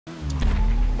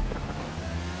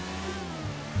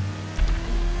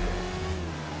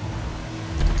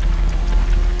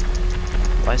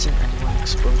Why isn't anyone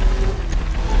exploding?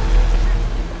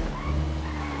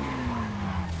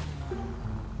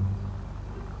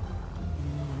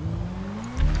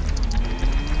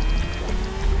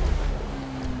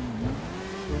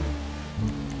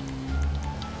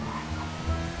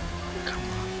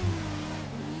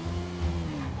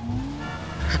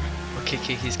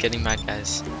 Okay, he's getting mad,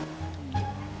 guys.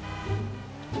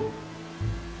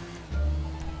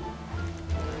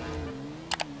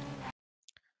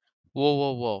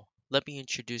 Whoa. Let me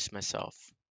introduce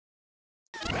myself.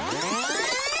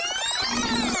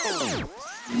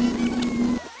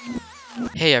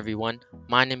 Hey everyone,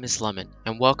 my name is Lemon,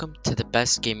 and welcome to the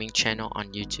best gaming channel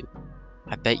on YouTube.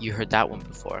 I bet you heard that one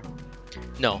before.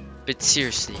 No, but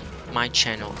seriously, my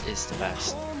channel is the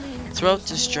best. Throughout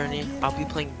this journey, I'll be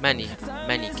playing many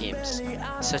games,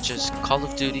 such as Call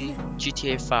of Duty,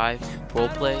 GTA 5,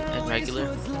 roleplay and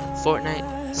regular,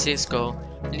 Fortnite, CSGO,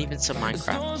 and even some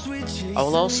Minecraft. I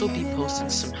will also be posting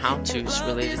some how-tos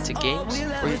related to games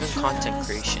or even content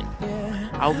creation.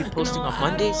 I will be posting on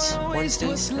Mondays,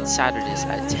 Wednesdays, and Saturdays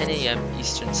at 10 AM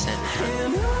Eastern Standard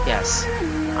Time. Yes,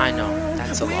 I know,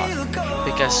 that's a lot,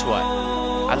 but guess what?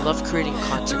 I love creating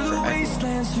content for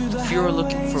everyone. If you are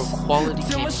looking for a quality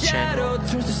gaming channel,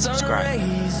 then subscribe.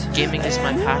 Gaming is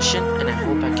my passion, and I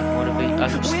hope I can motivate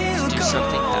others to do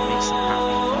something that makes them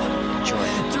happy. Enjoy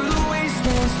it.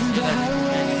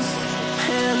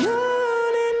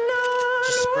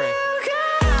 Just spray.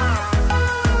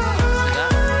 See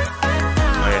that?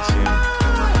 Oh, yeah, I see him.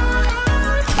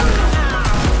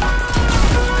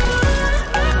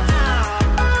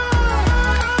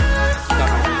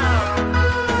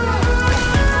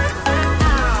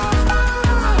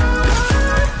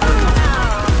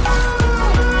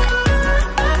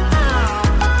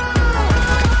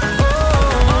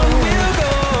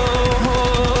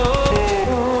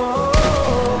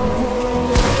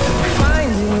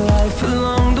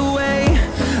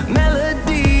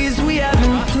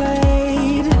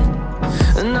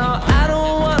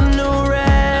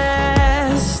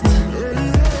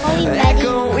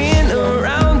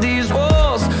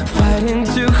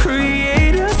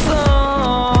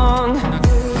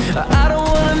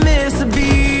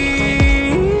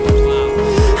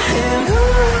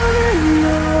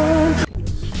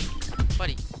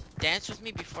 Dance with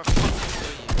me before I fucking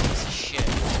kill you, piece of shit.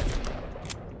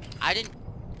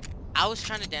 I was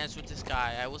trying to dance with this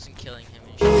guy, I wasn't killing him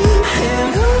and shit.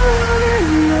 And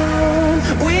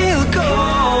on we'll go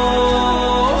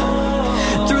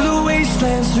through the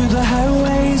wastelands, through the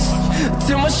highways,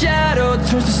 till my shadow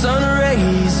turns to sun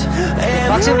rays. And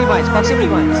proximity mines.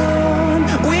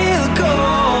 We'll go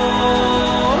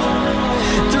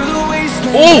through the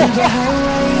wastelands, through the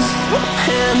highways,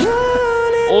 and on.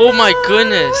 Oh my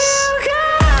goodness!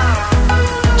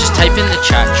 Just type in the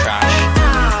chat trash.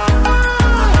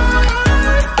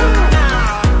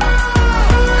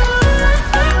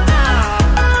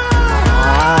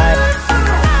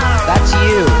 That's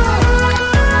you.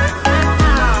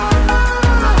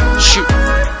 Shoot!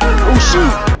 Oh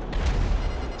shoot!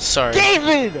 Sorry.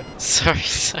 David! Sorry.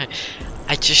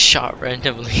 I just shot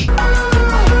randomly.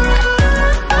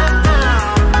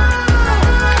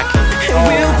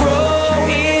 We'll grow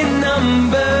in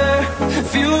number,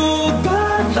 fueled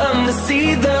by them to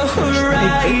see the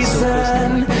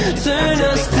horizon, turn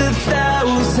us to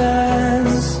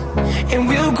thousands. And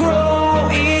we'll grow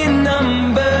in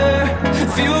number,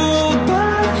 fueled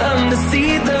by them to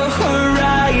see the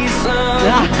horizon,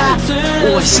 turn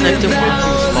Oh, I us sniped to him with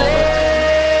his ball.